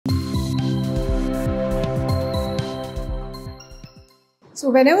So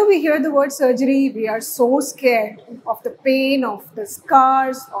whenever we hear the word surgery, we are so scared of the pain, of the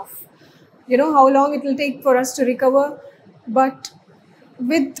scars, of how long it will take for us to recover. But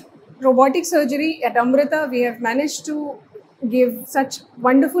with robotic surgery at Amrita, we have managed to give such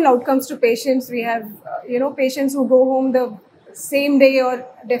wonderful outcomes to patients. We have patients who go home the same day or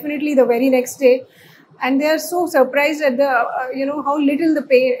definitely the very next day, and they are so surprised at the how little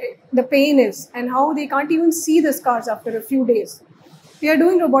the pain is, and how they can't even see the scars after a few days. We are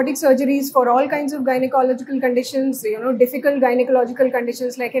doing robotic surgeries for all kinds of gynecological conditions, difficult gynecological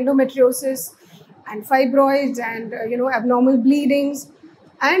conditions like endometriosis and fibroids and, abnormal bleedings.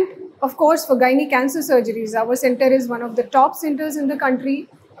 And of course, for gynae cancer surgeries, our center is one of the top centers in the country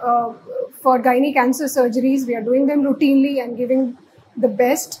for gynae cancer surgeries. We are doing them routinely and giving the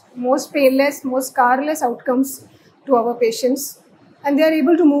best, most painless, most scarless outcomes to our patients. And they are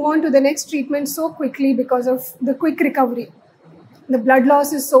able to move on to the next treatment so quickly because of the quick recovery. The blood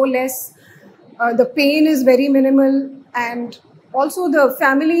loss is so less, the pain is very minimal, and also the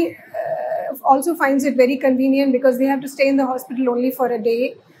family also finds it very convenient because they have to stay in the hospital only for a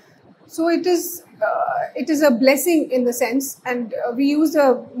day. So it is a blessing in the sense, and we use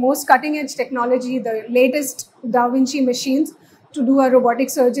the most cutting edge technology, the latest Da Vinci machines to do our robotic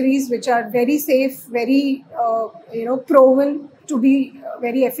surgeries, which are very safe, very proven to be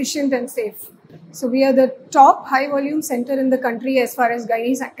very efficient and safe. So we are the top high volume center in the country as far as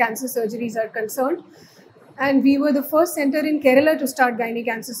gynae cancer surgeries are concerned. And we were the first center in Kerala to start gynae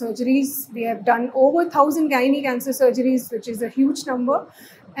cancer surgeries. We have done over 1,000 gynae cancer surgeries, which is a huge number.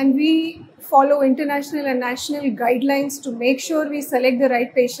 And we follow international and national guidelines to make sure we select the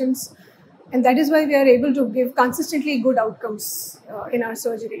right patients. And that is why we are able to give consistently good outcomes in our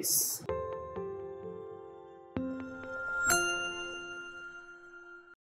surgeries.